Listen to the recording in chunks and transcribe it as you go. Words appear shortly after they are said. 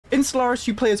In Stellaris,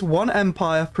 you play as one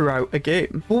empire throughout a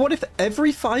game. But what if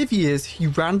every 5 years you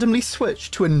randomly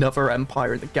switch to another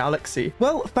empire in the galaxy?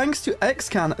 Well, thanks to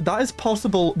XCan, that is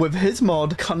possible with his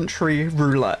mod, Country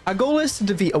Roulette. Our goal is to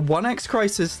defeat a 1x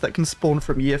crisis that can spawn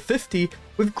from year 50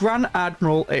 with Grand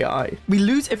Admiral AI. We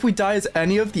lose if we die as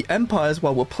any of the empires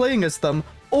while we're playing as them,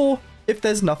 or if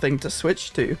there's nothing to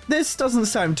switch to. This doesn't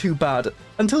sound too bad,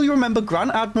 until you remember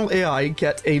Grand Admiral AI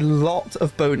get a lot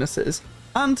of bonuses.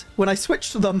 And when I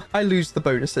switch to them, I lose the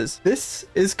bonuses. This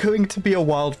is going to be a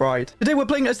wild ride. Today we're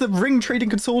playing as the Ring Trading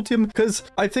Consortium because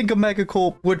I think a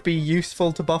Megacorp would be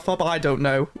useful to buff up. I don't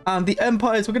know. And the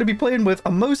empires we're going to be playing with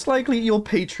are most likely your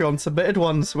Patreon submitted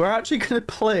ones. We're actually going to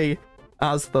play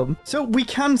as them. So we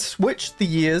can switch the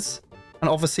years. And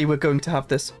obviously we're going to have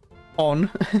this on.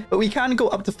 But we can go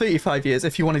up to 35 years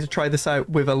if you wanted to try this out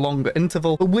with a longer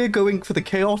interval. But we're going for the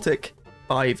chaotic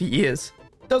 5 years.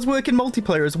 Does work in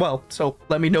multiplayer as well, so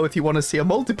let me know if you want to see a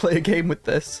multiplayer game with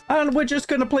this. And we're just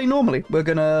going to play normally. We're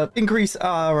going to increase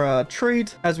our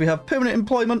trade as we have permanent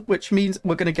employment, which means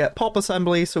we're going to get pop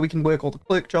assembly so we can work all the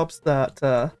clerk jobs that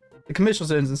the commercial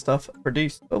zones and stuff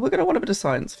produce. But we're going to want a bit of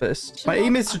science first. My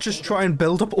aim is to just try and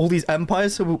build up all these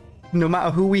empires so no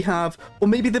matter who we have, or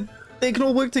maybe they can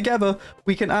all work together,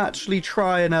 we can actually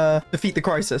try and defeat the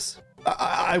crisis.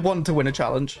 I want to win a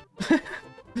challenge.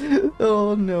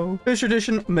 Oh no. First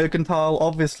tradition, mercantile.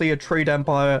 Obviously a trade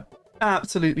empire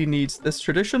absolutely needs this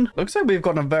tradition. Looks like we've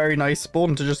got a very nice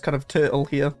spawn to just kind of turtle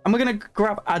here. And we're going to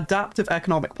grab adaptive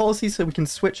economic policy so we can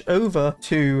switch over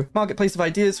to marketplace of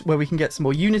ideas where we can get some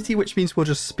more unity, which means we'll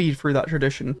just speed through that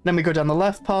tradition. Then we go down the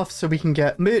left path so we can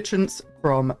get merchants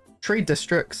from trade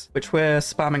districts, which we're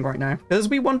spamming right now because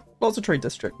we want lots of trade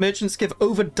district. Merchants give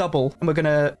over double, and we're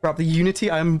gonna grab the unity.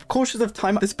 I'm cautious of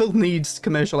time. This build needs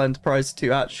commercial enterprise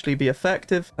to actually be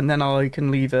effective, and then I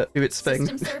can leave it do its thing.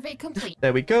 System survey complete.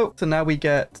 There we go. So now we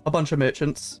get a bunch of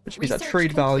merchants, which means that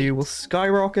trade value will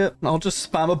skyrocket. And I'll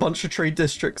just spam a bunch of trade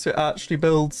districts so it actually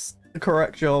builds the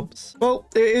correct jobs. Well,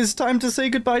 it is time to say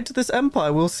goodbye to this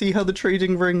empire. We'll see how the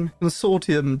Trading Ring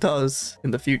Consortium does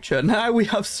in the future. Now we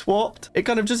have swapped. It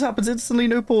kind of just happens instantly,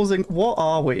 no pausing. What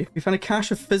are we? We found a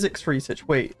cache of physics research.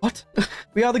 Wait, what?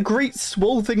 We are the Great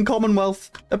Swolthing Commonwealth,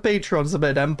 a Patreon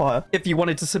submitted empire. If you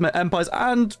wanted to submit empires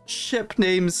and ship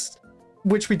names,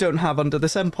 which we don't have under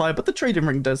this empire, but the Trading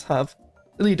Ring does have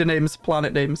leader names,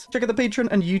 planet names. Check out the Patreon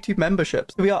and YouTube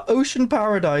memberships. We are Ocean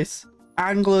Paradise,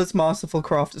 Anglers, Masterful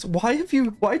Crafters.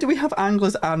 Why do we have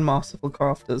Anglers and Masterful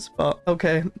Crafters? But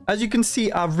okay, as you can see,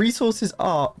 our resources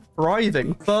are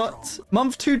thriving, but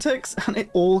month 2 ticks and it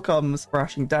all comes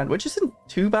crashing down, which isn't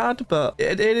too bad, but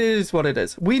it is what it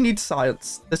is. We need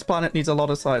science. This planet needs a lot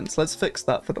of science. Let's fix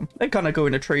that for them. They're kind of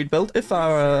going to trade build if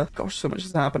our gosh, so much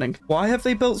is happening. Why have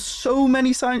they built so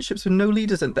many science ships with no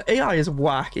leaders in? The AI is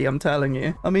wacky, I'm telling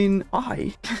you. I mean,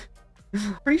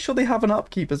 pretty sure they have an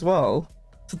upkeep as well.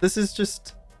 So this is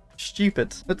just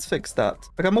stupid. Let's fix that.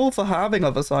 Like, I'm all for having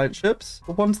other science ships,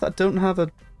 but ones that don't have a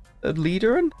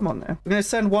leader in. Come on now. We're going to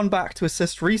send one back to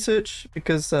assist research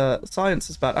because science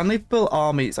is bad. And they've built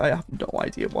armies. I have no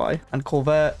idea why. And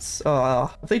corvettes.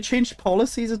 Have they changed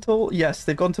policies at all? Yes,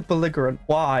 they've gone to belligerent.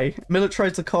 Why?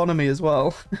 Militarized economy as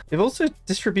well. They've also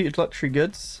distributed luxury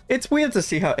goods. It's weird to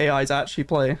see how AIs actually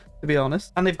play, to be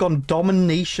honest. And they've gone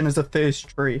domination as a first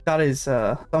tree. That is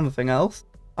something else.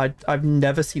 I've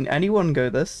never seen anyone go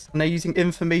this. And they're using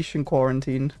information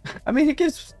quarantine. I mean, it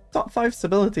gives top 5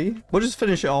 stability. We'll just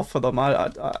finish it off for them. I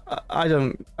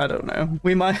don't know.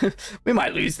 We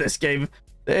might lose this game.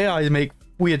 The AI make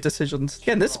weird decisions.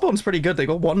 Again, this spawn's pretty good. They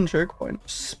got 1 choke point.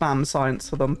 Spam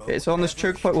science for them. Okay, so on this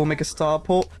choke point, we'll make a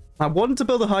starport. I wanted to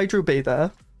build a hydro bay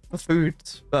there for food,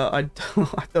 but I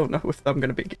don't know if I'm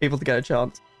going to be able to get a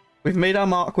chance. We've made our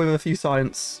mark with a few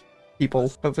science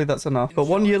people. Hopefully that's enough. But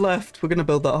 1 year left. We're going to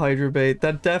build that hydro bay.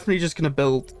 They're definitely just going to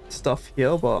build stuff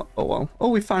here, but oh well. Oh,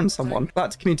 we found someone.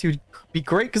 That community would be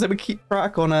great because then we keep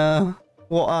track on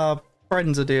what our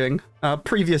friends are doing.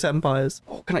 Previous empires.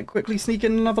 Oh, can I quickly sneak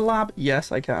in another lab?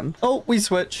 Yes, I can. Oh, we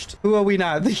switched. Who are we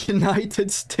now? The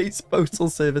United States Postal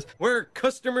Service. Where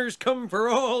customers come for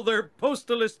all their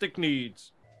postalistic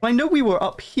needs. I know we were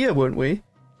up here, weren't we?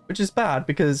 Which is bad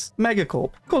because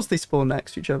Megacorp, of course they spawn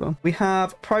next to each other. We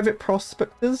have private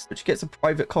prospectors, which gets a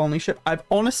private colony ship. I've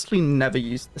honestly never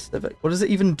used the Civic. What does it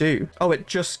even do? Oh, it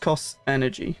just costs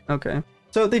energy. Okay.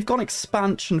 So they've gone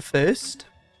expansion first.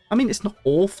 I mean, it's not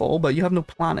awful, but you have no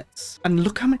planets. And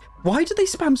look how many... Why do they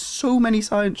spam so many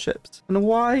science ships? And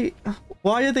why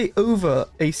are they over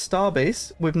a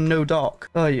starbase with no dock?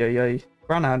 Ay, ay, ay.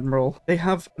 Grand Admiral. They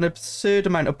have an absurd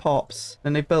amount of pops,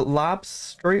 and they built labs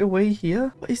straight away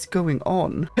here. What is going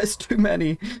on? There's too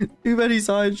many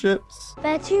science ships.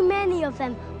 There are too many of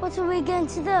them. What are we going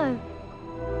to do?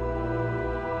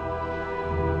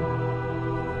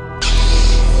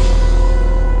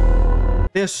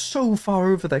 They're so far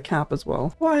over their cap as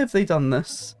well. Why have they done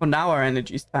this? Well, now our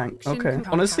energy's tanked. Okay.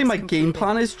 Honestly, my game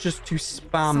plan is just to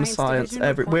spam science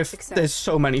there's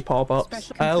so many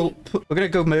pop-ups. We're gonna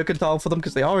go mercantile for them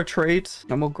because they are a trade,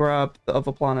 and we'll grab the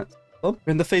other planets. Oh,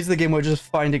 in the phase of the game, we're just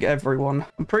finding everyone.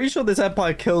 I'm pretty sure this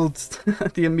empire killed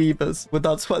the amoebas, but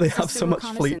that's why they have so much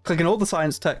fleet. Clicking all the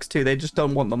science techs too, they just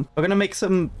don't want them. We're gonna make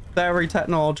some very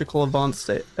technological advanced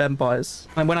empires.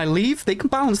 And when I leave, they can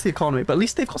balance the economy, but at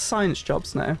least they've got science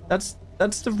jobs now.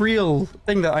 That's the real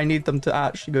thing that I need them to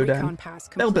actually go down.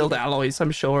 They'll build alloys, I'm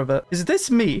sure of it. Is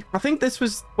this me? I think this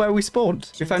was where we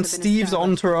spawned. We found Steve's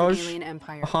entourage.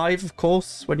 A hive, of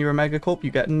course. When you're a megacorp,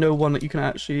 you get no one that you can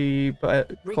actually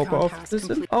put corporate offices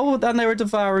in. Oh, then they're a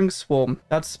devouring swarm.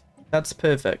 That's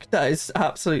perfect. That is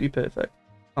absolutely perfect.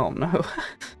 Oh no.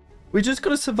 We just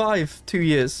gotta survive 2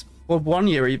 years. Well, 1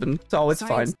 year even. So it's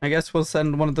fine. I guess we'll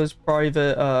send one of those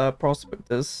private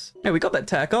prospectors. Yeah, we got that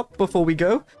tech up before we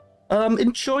go.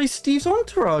 Enjoy Steve's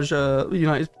entourage,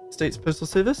 United States Postal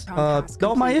Service.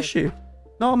 Not my issue.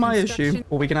 Not my issue.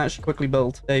 Well, we can actually quickly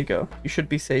build. There you go. You should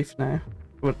be safe now.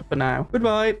 For now.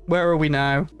 Goodbye. Where are we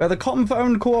now? We're the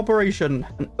Compound Corporation.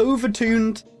 An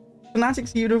overtuned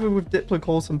fanatics used over with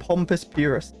diplocores and pompous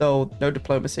purists, though no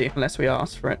diplomacy unless we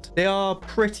ask for it. They are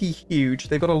pretty huge.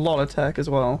 They've got a lot of tech as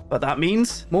well, but that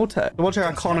means more tech. Watch our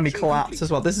economy collapse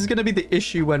as well. This is going to be the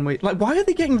issue when we why are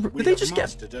they getting, did they just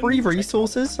get free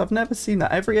resources? I've never seen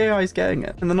that. Every AI is getting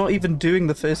it, and they're not even doing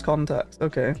the first contact.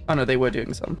 Okay. Oh no, they were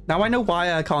doing some. Now I know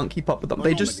why I can't keep up with them.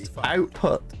 They just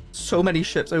output so many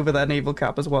ships over their naval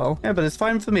cap as well. Yeah, but it's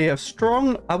fine for me.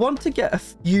 I want to get a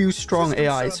few strong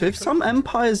AI. So if some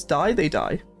empires die, they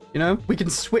die. You know, we can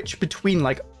switch between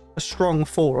like a strong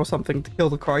 4 or something to kill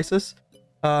the crisis.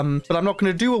 But I'm not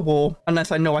going to do a war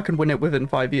unless I know I can win it within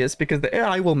 5 years, because the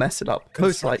AI will mess it up,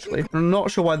 most likely. I'm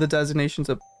not sure why the designations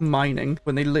are mining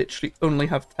when they literally only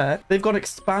have tech. They've got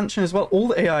expansion as well. All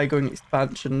the AI going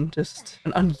expansion, just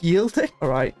an unyielding. All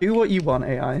right, do what you want,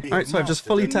 AI. All right, so I've just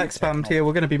fully tech spammed here.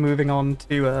 We're going to be moving on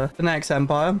to the next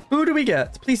empire. Who do we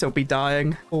get? Please don't be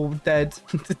dying or dead.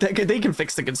 They can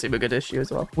fix the consumer good issue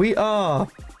as well. We are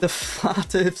the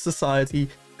Flat Earth Society.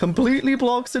 Completely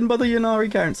blocked in by the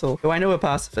Ynnari Council. Though I know we're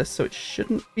pacifists, so it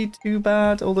shouldn't be too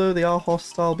bad, although they are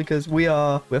hostile because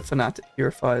we're fanatic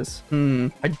purifiers.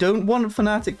 I don't want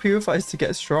fanatic purifiers to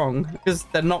get strong because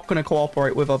they're not going to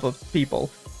cooperate with other people.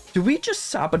 Do we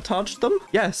just sabotage them?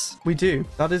 Yes, we do.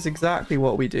 That is exactly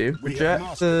what we do.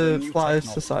 Reject the Flat Earth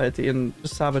Society and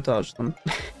just sabotage them.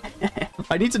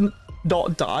 I need to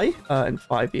not die in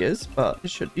 5 years, but it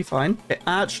should be fine. It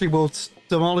actually will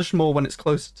demolish more when it's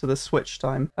closer to the switch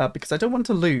time, because I don't want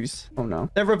to lose. Oh no,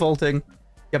 they're revolting.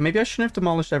 Yeah, maybe I shouldn't have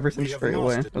demolished everything straight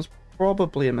away. It was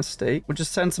probably a mistake. We'll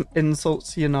just send some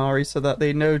insults to Ynnari so that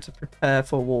they know to prepare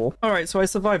for war. All right, so I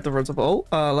survived the revolt.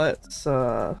 Let's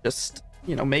just,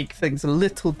 you know, make things a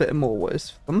little bit more worse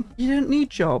for them. You don't need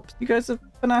jobs. You guys are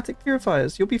fanatic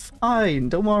purifiers. You'll be fine.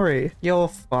 Don't worry. You're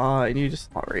fine. You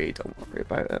just worry. Don't worry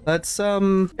about it. Let's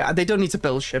yeah, they don't need to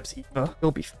build ships either.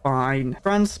 You'll be fine.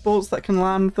 Transports that can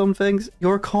land on things.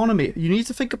 Your economy. You need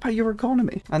to think about your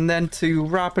economy. And then to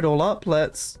wrap it all up,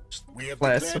 let's just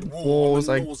declare some wars,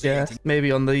 I guess.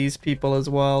 Maybe on these people as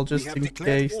well, just in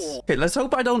case. Okay, let's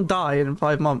hope I don't die in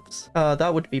 5 months.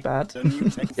 That would be bad.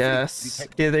 Yes.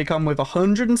 Here they come with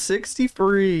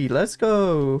 163. Let's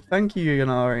go. Thank you,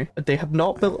 Ynnari. They have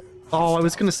not built. Oh, I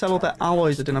was going to sell all their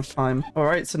alloys. I didn't have time. All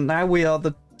right, so now we are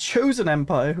the chosen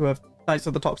empire who have Knights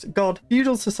of the Toxic God,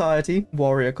 feudal society,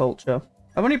 warrior culture.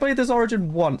 I've only played this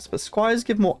origin once, but squires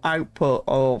give more output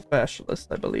of specialists,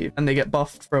 I believe, and they get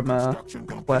buffed from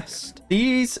quest.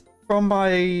 These, from my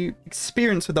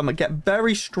experience with them, get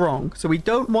very strong, so we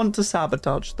don't want to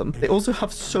sabotage them. They also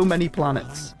have so many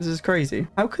planets. This is crazy.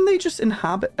 How can they just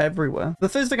inhabit everywhere? The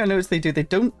first thing I noticed they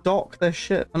don't dock their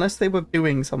ship unless they were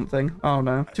doing something. Oh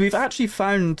no. So we've actually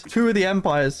found 2 of the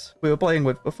empires we were playing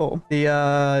with before.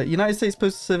 The United States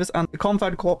Postal Service and the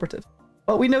Confound Cooperative.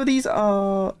 But we know these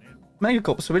are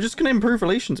megacorp, so we're just going to improve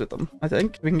relations with them. I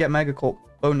think we can get megacorp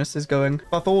bonuses going.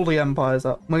 Buff all the empires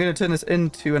up. We're going to turn this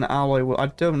into an alloy. I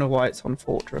don't know why it's on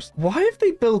fortress. Why have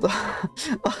they built a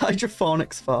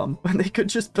hydroponics farm when they could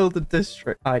just build a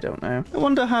district? I don't know. I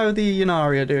wonder how the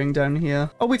Ynnari are doing down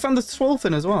here. Oh, we found the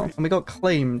Swolfin as well, and we got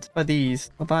claimed by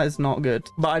these. Well, that is not good,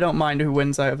 but I don't mind who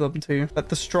wins out of them too. Let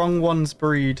the strong ones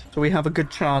breed, so we have a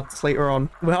good chance later on.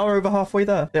 We are over halfway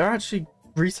there. They're actually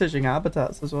researching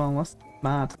habitats as well. That's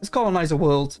mad. Let's colonize a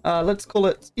world. Let's call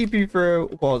it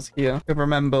EP0 was here. I can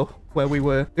remember where we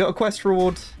were. We got a quest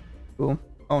reward. Cool.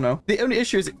 Oh no. The only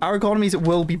issue is our economies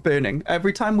will be burning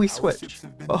every time we switch.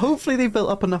 But hopefully they built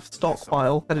up enough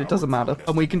stockpile that it doesn't matter.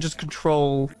 And we can just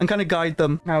control and kind of guide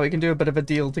them. Now we can do a bit of a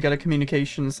deal to get a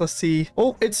communications. Let's see.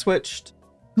 Oh, it switched.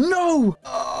 No!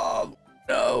 Oh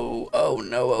no. Oh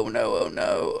no. Oh no. Oh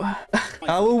no.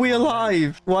 How are we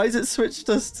alive? Why has it switched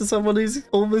us to someone who's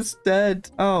almost dead?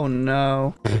 Oh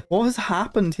no. What has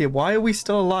happened here? Why are we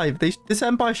still alive? This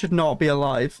empire should not be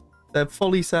alive. They're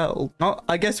fully settled. Oh,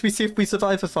 I guess we see if we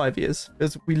survive for 5 years,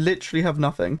 because we literally have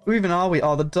nothing. Who even are we?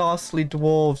 Oh, the Dastly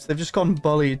Dwarves. They've just gone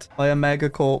bullied by a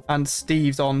megacorp and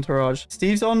Steve's entourage.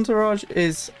 Steve's entourage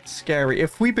is scary.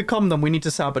 If we become them, we need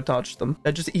to sabotage them.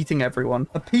 They're just eating everyone.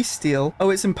 A peace deal. Oh,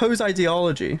 it's impose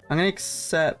ideology. I'm going to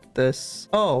accept this.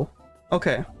 Oh,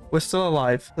 okay. We're still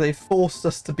alive. They forced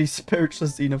us to be spiritual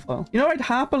xenophile. You know, I'd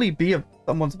happily be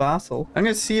someone's vassal. I'm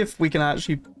going to see if we can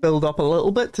actually build up a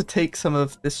little bit to take some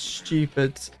of this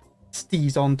stupid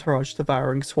Steve's entourage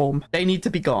devouring swarm. They need to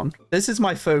be gone. This is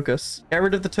my focus. Get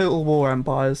rid of the total war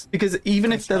empires. Because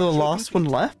even if they're the last one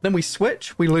left, then we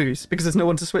switch, we lose. Because there's no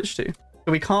one to switch to.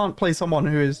 So we can't play someone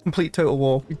who is complete total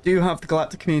war. We do have the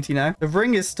galactic community now. The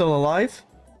ring is still alive.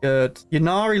 Good.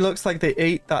 Ynnari looks like they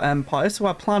ate that empire, so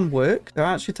our plan worked. They're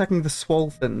actually attacking the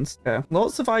Swolfins. Okay.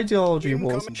 Lots of ideology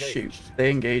wars. Shoot. They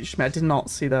engaged me. I did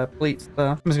not see their fleets there.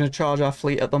 I'm just going to charge our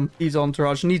fleet at them. These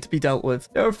entourage need to be dealt with.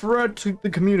 They're a threat to the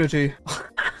community.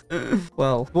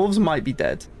 Well, dwarves might be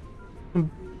dead.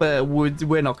 But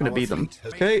we're not going to beat them.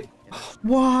 Okay.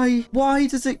 Why? Why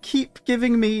does it keep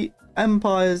giving me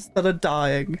empires that are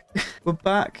dying? We're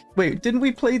back. Wait, didn't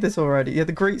we play this already? Yeah,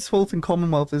 the Great Swolfin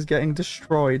Commonwealth is getting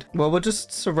destroyed. Well, we'll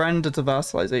just surrender to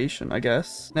vassalization, I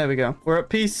guess. There we go. We're at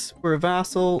peace. We're a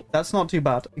vassal. That's not too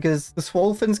bad because the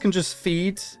Swolfins can just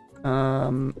feed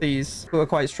these who are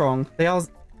quite strong. They are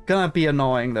gonna be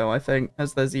annoying though, I think,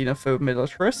 as their xenophobe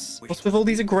militarists. What's with all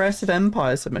these aggressive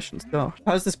empire submissions? Gosh,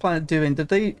 how's this planet doing?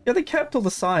 Yeah, they kept all the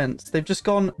science. They've just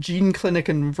gone gene clinic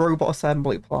and robot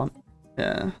assembly plant.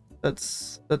 Yeah.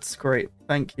 That's great.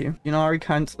 Thank you. Ynnari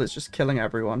Council is just killing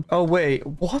everyone. Oh, wait.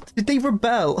 What? Did they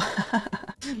rebel?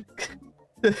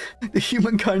 The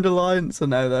Humankind Alliance are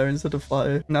now there instead of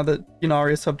Fire. Now that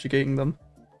Ynnari is subjugating them.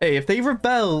 Hey, if they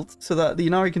rebelled so that the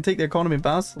Ynnari can take their economy and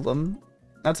vassal them,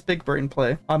 that's big brain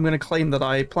play. I'm going to claim that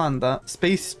I planned that.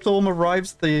 Space Storm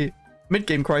arrives the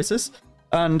mid-game crisis.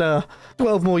 And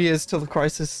 12 more years till the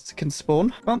crisis can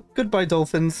spawn. Well, goodbye,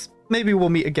 dolphins. Maybe we'll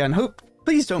meet again.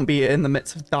 Please don't be in the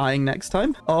midst of dying next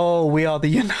time. Oh, we are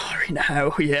the Ynnari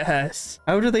now. Yes.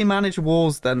 How do they manage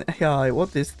wars then? AI,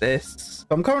 what is this?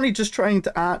 I'm currently just trying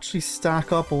to actually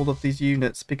stack up all of these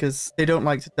units because they don't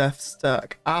like to death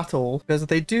stack at all. Because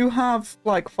they do have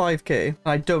like 5k.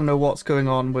 I don't know what's going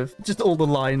on with just all the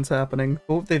lines happening.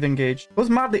 Oh, they've engaged. It was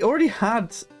mad. They already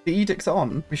had the edicts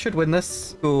on. We should win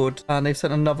this. Good. And they've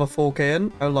sent another 4k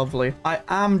in. Oh, lovely. I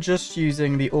am just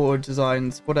using the auto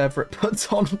designs, whatever it puts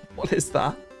on. What is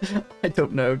that? I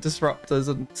don't know. Disruptors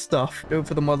and stuff. Go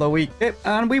for them while they're weak. Yep,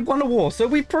 and we won a war. So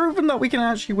we've proven that we can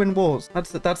actually win wars.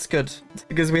 That's good.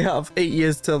 Because we have 8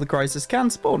 years till the crisis can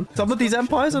spawn. Some of these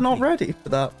empires are not ready for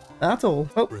that at all.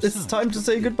 Oh, it's time to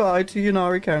say goodbye to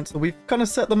Ynnari Council. We've kind of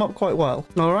set them up quite well.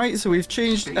 All right, so we've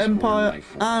changed empire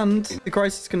and the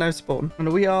crisis can now spawn.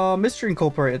 And we are Mystery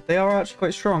Incorporated. They are actually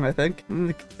quite strong, I think.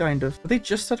 Kind of. But they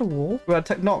just had a war? We had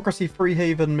technocracy, free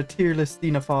haven, materialist,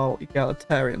 xenophile,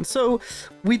 egalitarian. So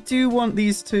we do want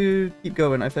these to keep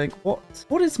going, I think.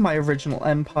 What is my original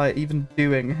empire even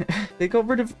doing? They got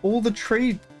rid of all the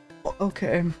trade.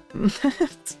 Okay.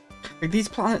 Like, these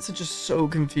planets are just so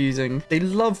confusing. They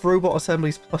love robot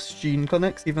assemblies plus gene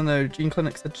clinics, even though gene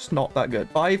clinics are just not that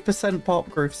good. 5% pop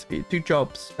growth speed, 2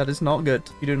 jobs. That is not good.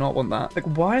 You do not want that. Like,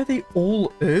 why are they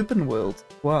all urban worlds?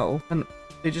 Well, and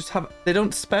they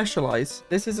don't specialize.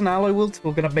 This is an alloy world, so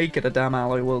we're gonna make it a damn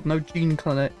alloy world. No gene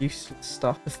clinic, useless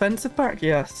stuff. Defensive pack,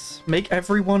 yes. Make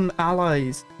everyone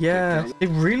allies. Yeah. They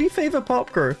really favor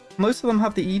pop growth. Most of them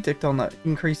have the edict on that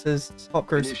increases pop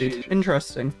growth speed.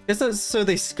 Interesting. Is that so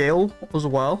they scale as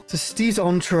well? So Steve's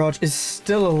entourage is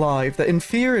still alive. They're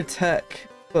inferior tech,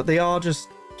 but they are just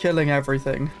killing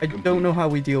everything. I don't know how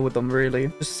we deal with them, really.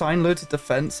 Just sign loads of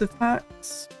defensive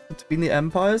packs between the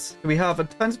empires. We have a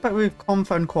defensive pact with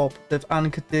Confound Cooperative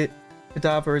and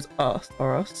Cadaver is us,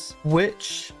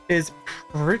 which is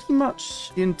pretty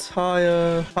much the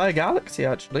entire galaxy,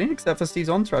 actually, except for Steve's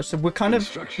entourage. So we're kind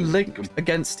of linked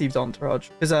against Steve's entourage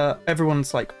because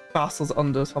everyone's like vassals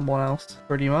under someone else,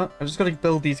 pretty much. I just got to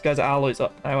build these guys' alloys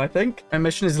up now, I think. My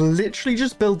mission is literally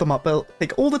just build them up,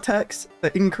 take all the techs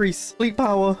that increase fleet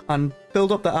power and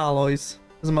build up the alloys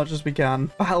as much as we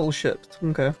can. Battleships,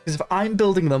 okay. Because if I'm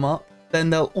building them up, then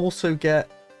they'll also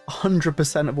get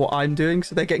 100% of what I'm doing.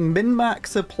 So they're getting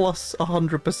min-maxer plus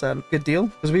 100%. Good deal.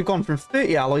 Because we've gone from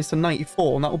 30 alloys to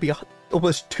 94, and that will be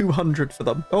almost 200 for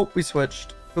them. Oh, we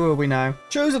switched. Who are we now?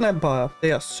 Chosen Empire.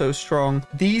 They are so strong.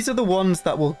 These are the ones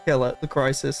that will kill it, the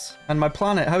crisis. And my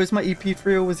planet, how is my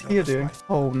EP3 always here doing?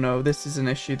 Oh no, this is an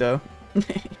issue though.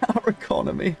 Our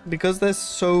economy. Because they're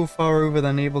so far over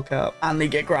their naval cap. And they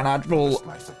get Grand Admiral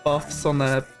buffs on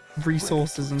their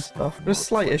resources and stuff. There's a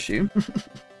slight issue.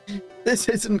 This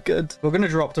isn't good. We're going to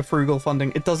drop to frugal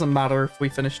funding. It doesn't matter if we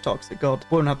finish Toxic God.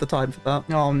 Won't have the time for that.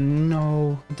 Oh,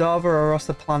 no. Dava or us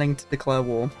are planning to declare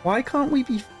war. Why can't we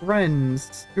be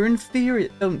friends? You're inferior.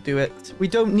 Don't do it. We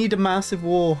don't need a massive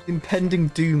war. Impending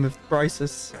doom of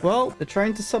crisis. Well, they're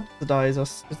trying to subsidize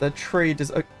us because their trade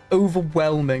is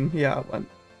overwhelming. Yeah, well,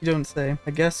 you don't say.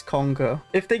 I guess conquer.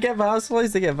 If they get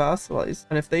vassalized, they get vassalized.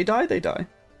 And if they die, they die.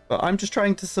 But I'm just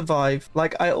trying to survive.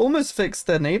 Like, I almost fixed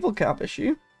their naval cap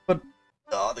issue.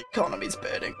 Oh, the economy's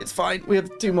burning. It's fine. We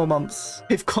have 2 more months.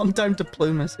 They've gone down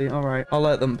diplomacy. All right. I'll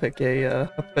let them pick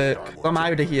a perk. I'm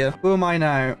out of here. Who am I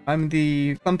now? I'm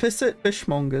the complicit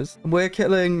fishmongers. And we're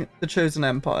killing the Chosen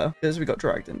Empire because we got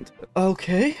dragged into it.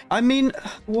 Okay. I mean,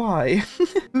 why?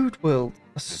 Food world.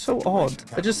 That's so odd.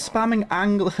 They're just spamming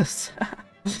anglers.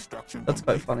 That's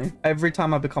quite funny. Every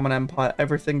time I become an empire,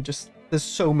 everything just... There's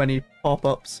so many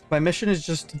pop-ups. My mission is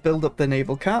just to build up the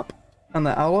naval cap and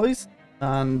their alloys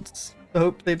and... I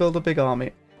hope they build a big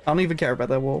army. I don't even care about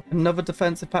their war. Another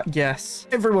defensive pack. Yes.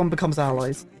 Everyone becomes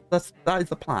allies. That is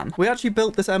the plan. We actually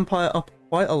built this empire up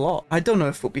quite a lot. I don't know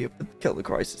if we'll be able to kill the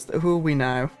crisis though. Who are we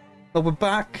now? Oh, we're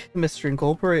back. Mystery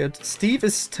Incorporated. Steve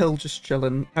is still just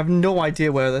chilling. I have no idea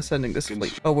where they're sending this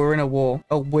fleet. Oh, we're in a war.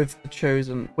 Oh, with the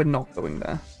Chosen. We're not going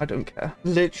there. I don't care.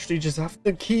 Literally just have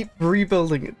to keep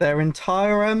rebuilding their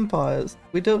entire empires.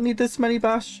 We don't need this many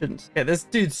bastions. Yeah, this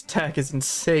dude's tech is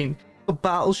insane. A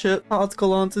battleship,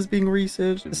 particle answers being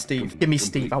researched. Steve, give me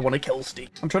Steve. I want to kill Steve.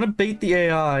 I'm trying to bait the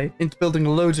AI into building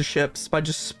loads of ships by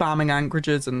just spamming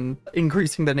anchorages and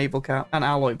increasing their naval cap and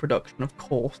alloy production, of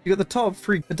course. You got the top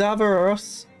 3, Cadaver,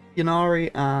 us, Yanari,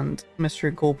 and Mystery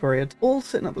Incorporated, all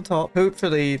sitting at the top.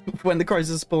 Hopefully, when the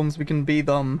crisis spawns, we can beat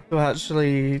them to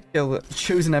actually kill the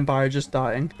Chosen Empire just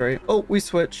dying. Great. Oh, we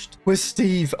switched with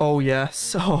Steve. Oh,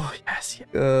 yes. Oh, yes. Yes.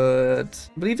 Good.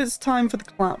 I believe it's time for the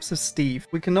collapse of Steve.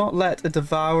 We cannot let a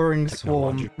devouring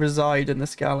swarm reside in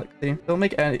this galaxy. Don't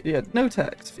make any... Yeah, no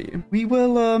text for you. We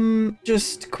will,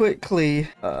 just quickly...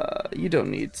 you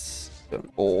don't need...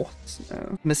 No.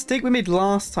 Mistake we made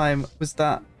last time was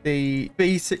that they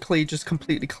basically just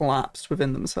completely collapsed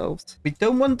within themselves. We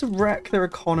don't want to wreck their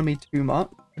economy too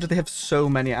much. But they have so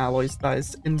many alloys. That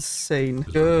is insane.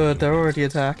 Good, they're already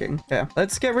attacking. Yeah,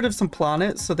 let's get rid of some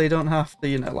planets so they don't have to,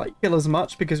 you know, like, kill as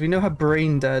much because we know how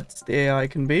brain dead the AI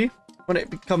can be when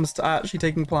it comes to actually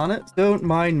taking planets. Don't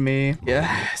mind me.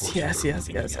 Yes, yes, yes,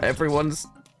 yes. Everyone's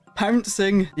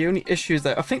pouncing. The only issue is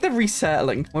that I think they're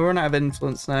resettling. We're running out of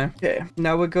influence now. Okay,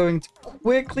 now we're going to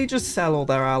quickly just sell all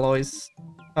their alloys.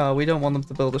 We don't want them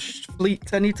to build a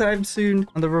fleet anytime soon.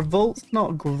 And the revolt's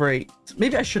not great.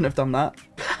 Maybe I shouldn't have done that.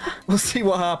 We'll see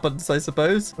what happens, I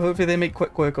suppose. Hopefully they make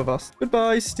quick work of us.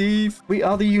 Goodbye, Steve. We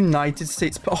are the United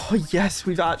States. Oh, yes.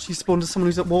 We've actually spawned someone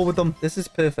who's at war with them. This is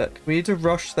perfect. We need to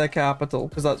rush their capital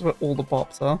because that's where all the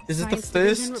pops are. This is the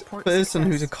first person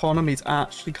whose economy is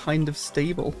actually kind of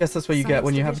stable. I guess that's what you get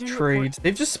when you have a trade.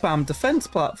 They've just spammed defense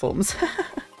platforms.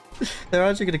 They're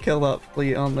actually going to kill that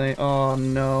fleet, aren't they? Oh,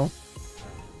 no.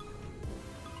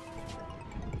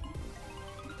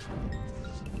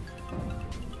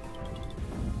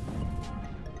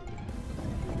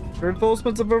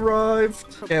 Reinforcements have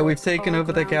arrived. Yeah, we've taken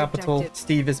over their capital.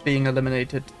 Steve is being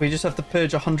eliminated. We just have to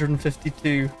purge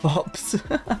 152 pops.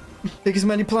 Take as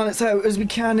many planets out as we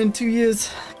can in 2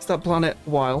 years. It's that planet a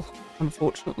while.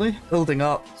 Unfortunately, building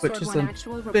up, which is a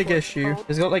big issue.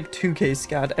 It's got like 2k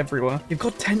scad everywhere. You've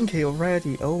got 10k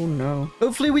already. Oh no.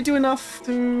 Hopefully we do enough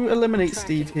to eliminate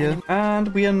Steve here.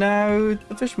 And we are now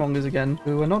the fishmongers again,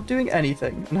 who are not doing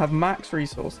anything and have max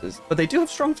resources. But they do have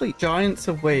strong fleet. Giants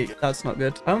awake. That's not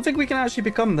good. I don't think we can actually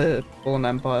become the Fallen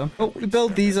Empire. Oh, we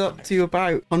build these up to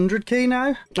about 100k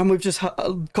now. And we've just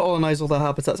colonized all their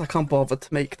habitats. I can't bother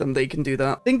to make them. They can do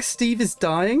that. I think Steve is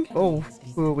dying. Oh,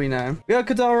 who are we now? We are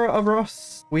Kadara over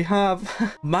us. We have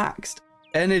maxed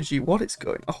energy. What is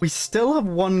going on? We still have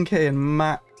 1k in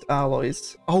maxed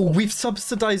alloys. Oh, we've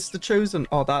subsidized the Chosen.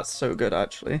 Oh, that's so good,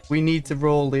 actually. We need to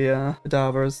roll the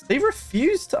cadavers. They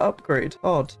refuse to upgrade.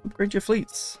 Odd. Upgrade your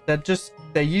fleets.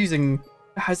 They're using...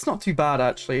 It's not too bad,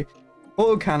 actually.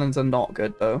 Autocannons are not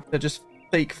good, though. They're just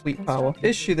fake fleet power.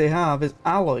 Issue they have is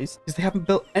alloys, because they haven't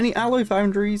built any alloy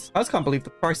foundries. I just can't believe the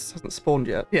crisis hasn't spawned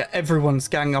yet. Yeah, everyone's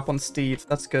ganging up on Steve.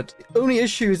 That's good. The only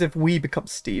issue is if we become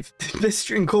Steve.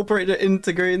 Mystery Incorporated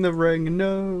integrating the ring.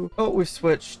 No. Oh, we've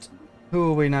switched.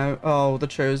 Who are we now? Oh, the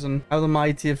Chosen. How the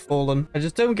mighty have fallen. I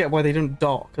just don't get why they don't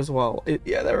dock as well.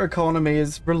 Yeah, their economy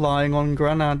is relying on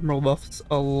Grand Admiral buffs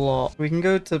a lot. We can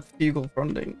go to Fugal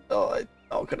Funding. Oh, it's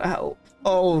not gonna help.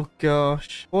 Oh,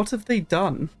 gosh. What have they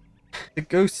done? The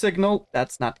ghost signal?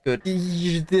 That's not good.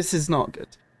 This is not good.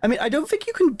 I mean, I don't think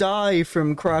you can die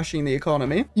from crashing the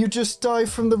economy. You just die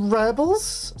from the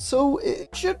rebels, so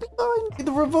it should be fine.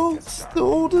 The revolts, the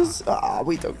orders,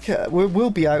 we don't care. We'll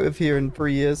be out of here in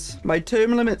 3 years. My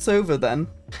term limit's over then.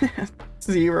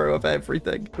 0 of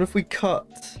everything. What if we cut?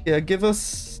 Yeah, give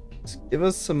us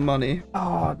some money.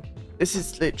 Oh, this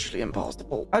is literally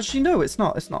impossible. Actually, no, it's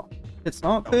not. It's not. It's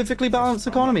not perfectly balanced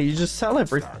economy. You just sell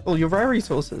everything, all your rare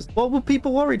resources. What were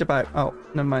people worried about? Oh,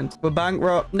 never mind. We're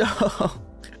bankrupt. No.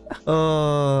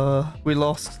 We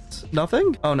lost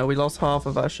nothing? Oh no, we lost half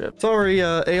of our ship. Sorry,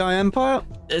 AI Empire.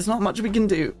 There's not much we can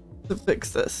do to fix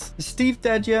this. Is Steve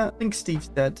dead yet? I think Steve's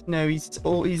dead. No, he's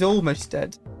almost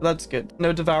dead. That's good.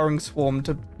 No devouring swarm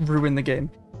to ruin the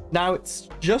game. Now it's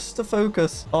just to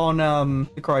focus on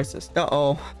the crisis.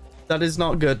 Uh-oh. That is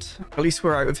not good. At least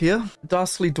we're out of here.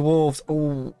 Dastly dwarves.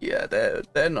 Oh, yeah,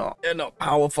 they're not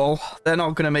powerful. They're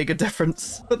not going to make a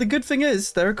difference. But the good thing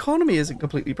is their economy isn't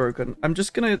completely broken. I'm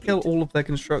just going to kill all of their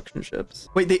construction ships.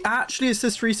 Wait, they actually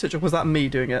assist research, or was that me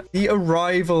doing it? The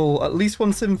arrival. At least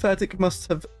one synthetic must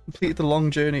have completed the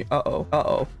long journey. Uh-oh.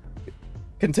 Uh-oh.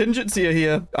 Contingency are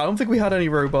here. I don't think we had any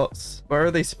robots. Where are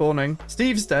they spawning?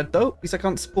 Steve's dead though. At least I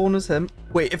can't spawn as him.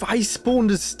 Wait, if I spawned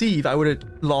as Steve, I would have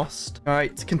lost. All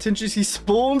right, contingency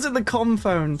spawns in the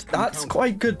confound. That's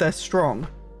quite good. They're strong.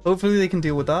 Hopefully they can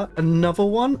deal with that. Another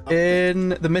one in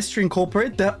the Mystery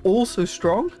Incorporated. They're also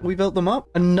strong. We built them up.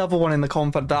 Another one in the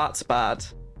confound. That's bad.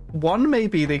 1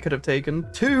 maybe they could have taken.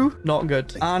 2 not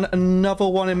good. And another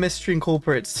one in Mystery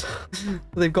Incorporated.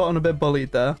 They've gotten a bit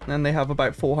bullied there, and they have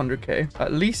about 400k.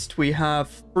 At least we have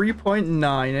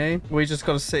 3.9, eh? We just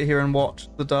got to sit here and watch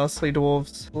the Dastly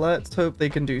dwarves. Let's hope they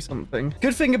can do something.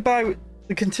 Good thing about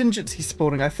the contingency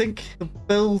spawning, I think the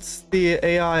builds the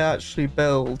AI actually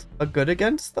build are good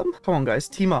against them. Come on, guys,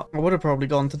 team up. I would have probably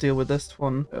gone to deal with this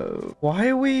one. Why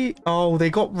are we... Oh, they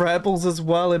got rebels as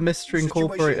well in Mystery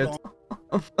Incorporated.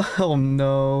 Oh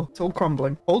no, it's all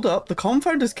crumbling. Hold up, the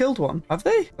confound has killed one. Have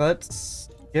they? Let's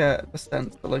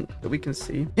send the link that we can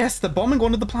see. Yes, they're bombing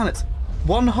one of the planets.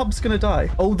 One hub's gonna die.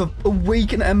 Oh, the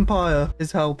Awakened Empire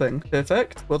is helping.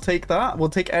 Perfect. We'll take that. We'll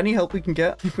take any help we can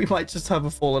get. We might just have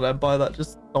a fallen empire that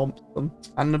just stomps them.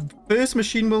 And the first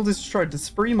machine world is destroyed. There's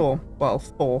 3 more. Well,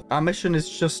 4. Our mission is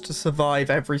just to survive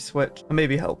every switch and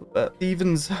maybe help a bit.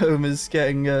 Steven's home is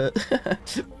getting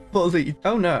bullied.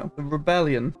 Oh no, the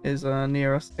rebellion is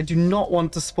near us. I do not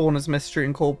want to spawn as Mystery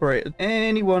Incorporated.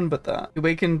 Anyone but that. The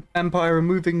Awakened Empire are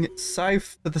moving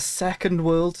south to the second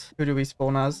world. Who do we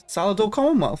spawn as? Salador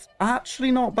Commonwealth.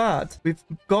 Actually not bad. We've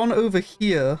gone over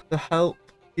here to help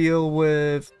deal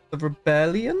with the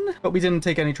rebellion, but we didn't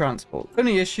take any transport.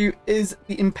 Only issue is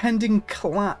the impending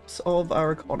collapse of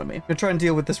our economy. I'm gonna try and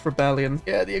deal with this rebellion.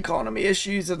 Yeah, the economy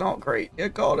issues are not great. The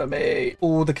economy.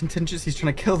 Oh, the contingency's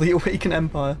trying to kill the Awakened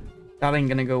Empire. That ain't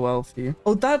gonna go well for you.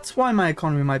 Oh, that's why my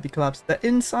economy might be collapsed. They're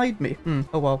inside me.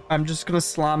 Oh well. I'm just gonna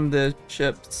slam the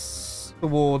ships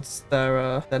towards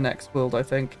their next world, I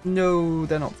think. No,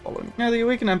 they're not following. Yeah, the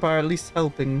Awakened Empire at least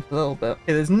helping a little bit.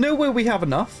 Okay, there's no way we have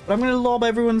enough, but I'm gonna lob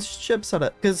everyone's ships at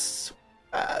it because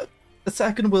the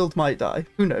second world might die.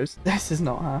 Who knows? This is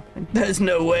not happening. There's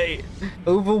no way.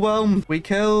 Overwhelmed. We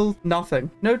kill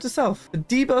nothing. Note to self: the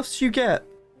debuffs you get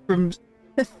from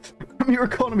your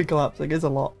economy collapsing is a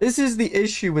lot. This is the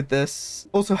issue with this.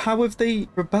 Also, how have they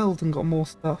rebelled and got more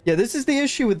stuff? Yeah, this is the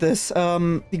issue with this.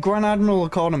 The Grand Admiral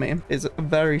economy is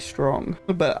very strong,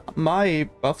 but my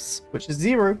buffs, which is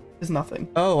 0, is nothing.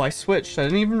 Oh, I switched. I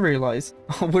didn't even realize.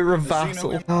 We're a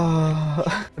vassal.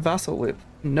 A vassal with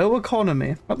no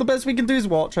economy. Not the best we can do is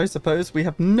watch, I suppose. We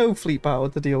have no fleet power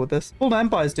to deal with this. All the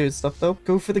Empire's doing stuff, though.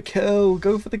 Go for the kill.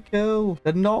 Go for the kill.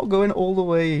 They're not going all the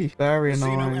way. Very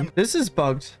annoying. This is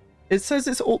bugged. It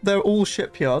says they're all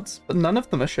shipyards, but none of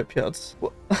them are shipyards.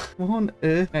 What on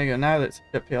earth? There you go. Now it's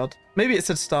a shipyard. Maybe it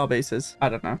said star bases. I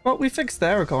don't know. Well, we fixed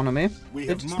their economy.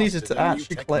 They just needed to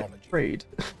actually collect trade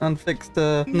and fix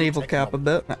the naval cap a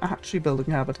bit. They're actually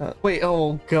building habitat. Wait,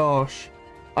 oh gosh.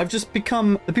 I've just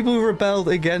become the people who rebelled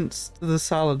against the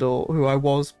Salador, who I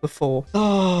was before.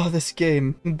 Oh, this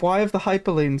game. Why have the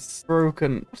hyperlanes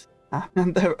broken?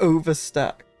 And they're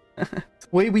overstacked.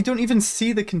 Wait, we don't even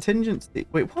see the contingency.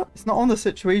 Wait, what? It's not on the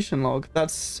situation log.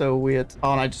 That's so weird.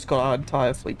 Oh, and I just got our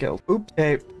entire fleet killed. Oops.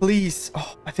 Okay, please.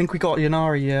 Oh, I think we got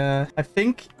Yanari. Yeah. I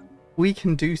think we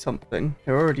can do something.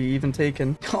 They're already even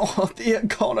taken. Oh, the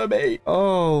economy.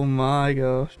 Oh my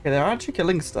gosh. Okay, they're actually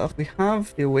killing stuff. We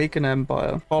have the Awakened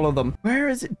Empire. Follow them. Where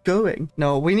is it going?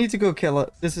 No, we need to go kill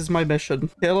it. This is my mission.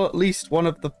 Kill at least one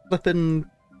of the flipping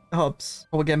hubs.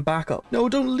 Oh, we're getting back up. No,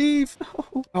 don't leave.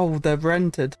 No. Oh, they're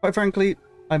rented. Quite frankly,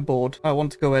 I'm bored. I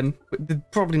want to go in. They're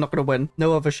probably not going to win.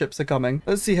 No other ships are coming.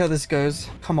 Let's see how this goes.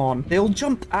 Come on. They all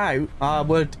jumped out.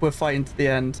 We're fighting to the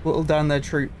end. Whittle down their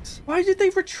troops. Why did they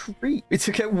retreat? We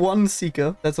took out one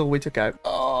Seeker. That's all we took out.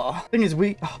 Oh, thing is,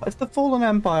 if the Fallen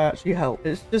Empire actually helped,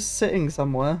 it's just sitting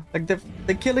somewhere. Like,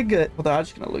 they're killing it. Well, they're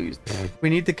actually going to lose. We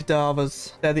need the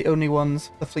cadavers. They're the only ones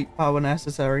with the fleet power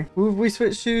necessary. Who have we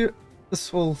switched to? The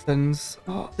Swolthans.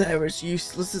 Oh, they're as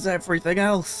useless as everything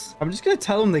else. I'm just going to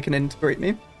tell them they can integrate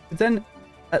me. But then,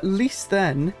 at least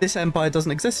then, this empire doesn't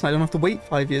exist and I don't have to wait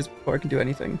 5 years before I can do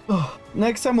anything. Oh,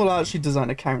 next time we'll actually design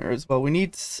a counter as well. We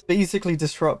need basically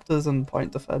disruptors and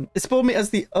point defense. It spawned me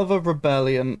as the other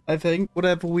rebellion, I think.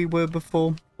 Whatever we were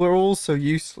before. We're also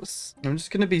useless. I'm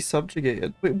just going to be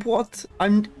subjugated. Wait, what?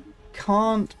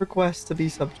 Can't request to be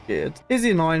subjugated. Here's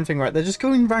the annoying thing, right? They're just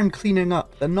going around cleaning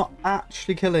up. They're not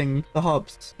actually killing the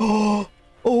hubs. Oh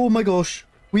my gosh.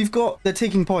 They're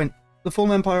taking point. The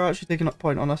Fallen Empire are actually taking up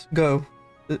point on us. Go.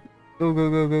 Go, go,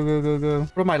 go, go, go, go, go.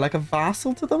 What am I, like a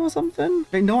vassal to them or something?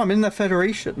 Wait, no, I'm in their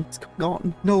federation. What's going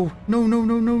on? No, no, no,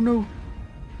 no, no, no.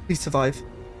 Please survive.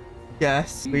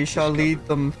 Yes, we shall lead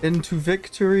them into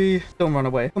victory. Don't run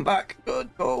away. Come back. Good.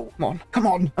 Go. Come on. Come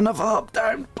on. Another hub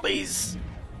down, please.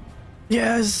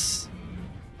 Yes.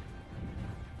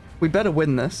 We better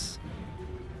win this.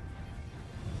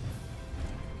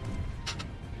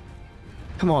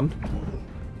 Come on.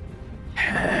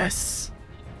 Yes.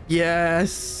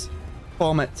 Yes.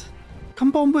 Bomb it.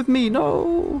 Come bomb with me.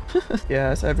 No.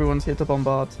 Yes, everyone's here to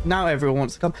bombard. Now everyone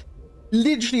wants to come.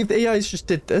 Literally, if the AIs just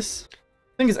did this.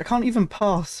 Thing is, I can't even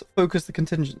focus the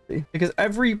contingency because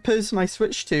every person I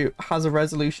switch to has a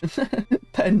resolution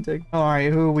pending. All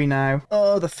right, who are we now?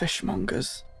 Oh, the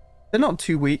fishmongers. They're not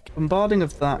too weak. Bombarding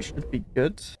of that should be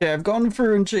good. Yeah, I've gone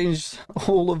through and changed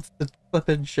all of the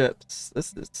flipping ships.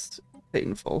 This is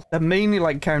painful. They're mainly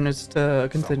like counters to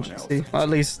contingency. At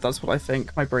least that's what I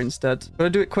think. My brain's dead. Gotta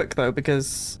do it quick though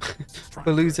because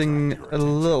we're losing a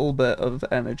little bit of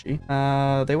energy.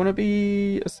 They want to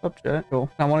be a subject. Cool.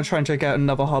 I want to try and check out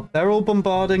another hub. They're all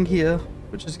bombarding here,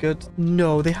 which is good.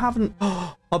 No, they haven't.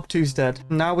 Oh, hub 2's dead.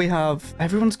 Now we have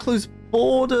everyone's closed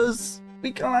borders.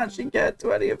 We can't actually get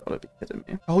to any of them. Gotta be kidding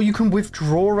me. Oh, you can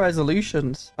withdraw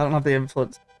resolutions. I don't have the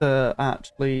influence to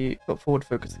actually put forward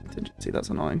focus contingency. That's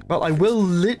annoying. Well, I will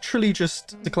literally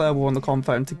just declare war on the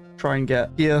compound to try and get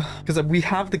here because we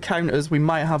have the counters. We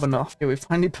might have enough. Okay, we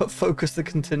finally put focus the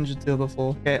contingency on the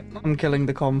floor. Okay, I'm killing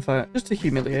the compound just to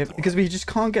humiliate because we just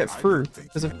can't get through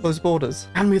because of closed borders.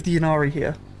 And we have the Yanari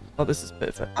here. Oh, this is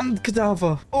perfect. And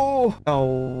cadaver.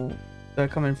 Oh, they're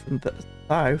coming from the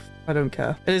south. I don't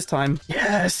care. It is time.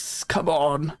 Yes, come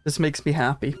on. This makes me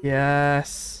happy.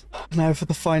 Yes. Now for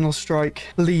the final strike.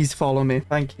 Please follow me.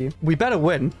 Thank you. We better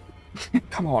win.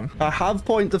 Come on. I have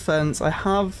point defense. I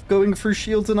have going through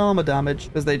shields and armor damage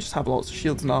because they just have lots of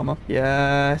shields and armor.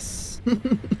 Yes.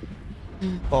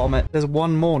 Bomb it. There's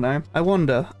one more now. I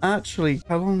wonder, actually,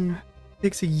 how long? It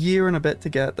takes a year and a bit to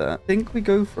get there. I think we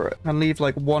go for it and leave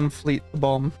like one fleet to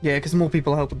bomb. Yeah, because more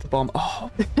people help with the bomb. Oh,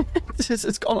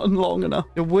 it's gone on long enough.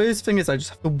 The worst thing is I just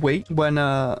have to wait when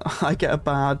I get a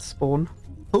bad spawn.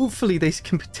 Hopefully they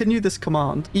can continue this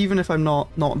command, even if I'm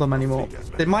not them anymore.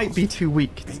 They might be too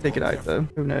weak to take it out though.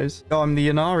 Who knows? Oh, I'm the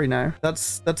Yanari now.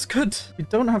 That's good. We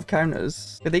don't have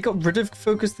counters. Yeah, they got rid of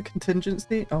focus the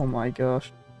contingency. Oh my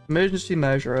gosh. Emergency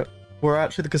measure it. We're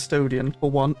actually the custodian for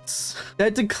once.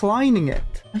 They're declining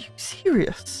it. Are you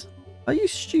serious? Are you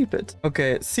stupid?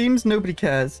 Okay, it seems nobody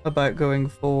cares about going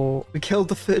for... We killed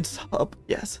the third sub.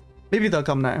 Yes. Maybe they'll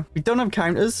come now. We don't have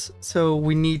counters, so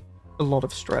we need a lot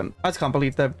of strength. I just can't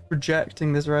believe they're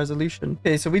rejecting this resolution.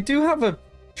 Okay, so we do have a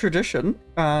tradition,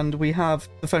 and we have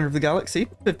Defender of the Galaxy,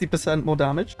 50% more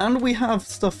damage, and we have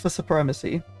stuff for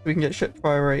supremacy. We can get ship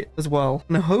fire rate as well.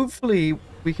 And hopefully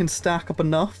we can stack up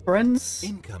enough friends.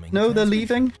 No, they're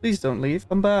leaving. Please don't leave.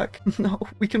 Come back. No,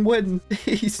 we can win.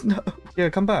 Please, no. Yeah,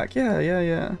 come back.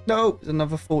 Yeah. No, there's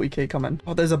another 40k coming.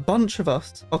 Oh, there's a bunch of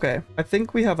us. Okay, I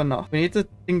think we have enough. We need to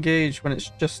engage when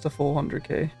it's just a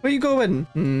 400k. Where you going?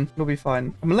 You'll be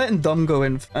fine. I'm letting them go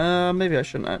in. Maybe I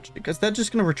shouldn't actually, because they're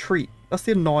just going to retreat. That's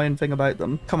the annoying thing about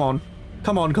them. Come on.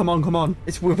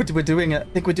 We're doing it. I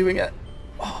think we're doing it.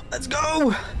 Oh, let's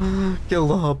go! Kill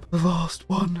the hub. The last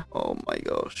one. Oh my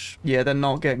gosh. Yeah, they're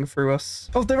not getting through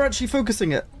us. Oh, they're actually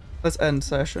focusing it. Let's end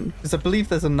session, because I believe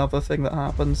there's another thing that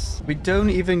happens. We don't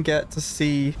even get to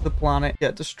see the planet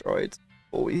get destroyed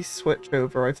before we switch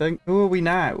over, I think. Who are we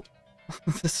now?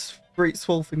 This Great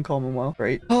Swolfing Commonwealth.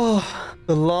 Great. Oh,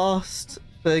 the last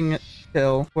thing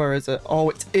kill. Where is it? Oh,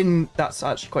 it's in. That's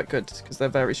actually quite good because they're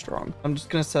very strong. I'm just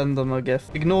gonna send them a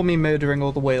gift. Ignore me murdering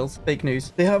all the whales. Fake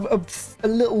news. They have a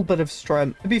little bit of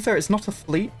strength. To be fair, it's not a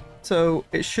fleet, so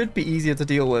it should be easier to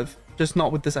deal with. Just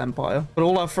not with this empire. But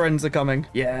all our friends are coming.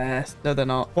 Yes. No, they're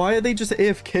not. Why are they just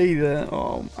AFK there?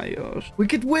 Oh my gosh. We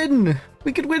could win.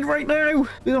 We could win right now.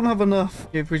 We don't have enough.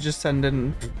 If we just send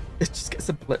in, it just gets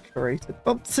obliterated.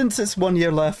 Well, since it's 1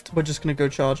 year left, we're just going to go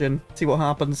charge in. See what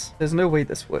happens. There's no way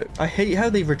this works. I hate how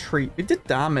they retreat. We did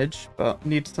damage, but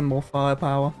need some more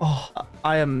firepower. Oh,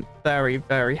 I am very,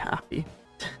 very happy.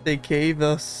 They gave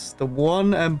us the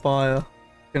one empire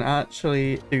who can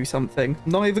actually do something.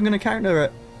 I'm not even going to counter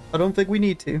it. I don't think we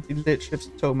need to. We literally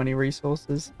have so many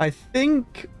resources. I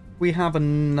think we have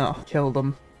enough. Kill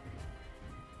them.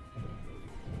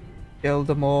 Kill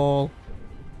them all.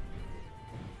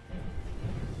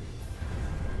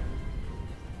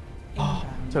 Oh,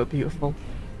 so beautiful.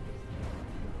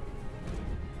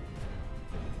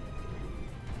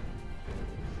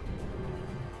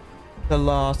 The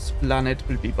last planet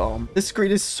will be bombed. This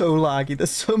screen is so laggy.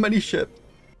 There's so many ships.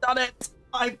 Done it.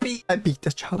 I beat the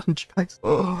challenge, guys.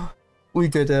 Oh, we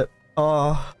did it.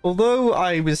 Although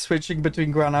I was switching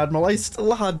between Grand Admiral, I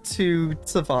still had to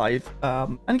survive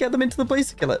and get them into the place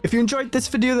to kill it. If you enjoyed this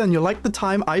video, then you'll like the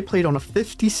time I played on a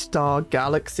 50-star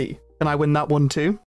galaxy. Can I win that one too?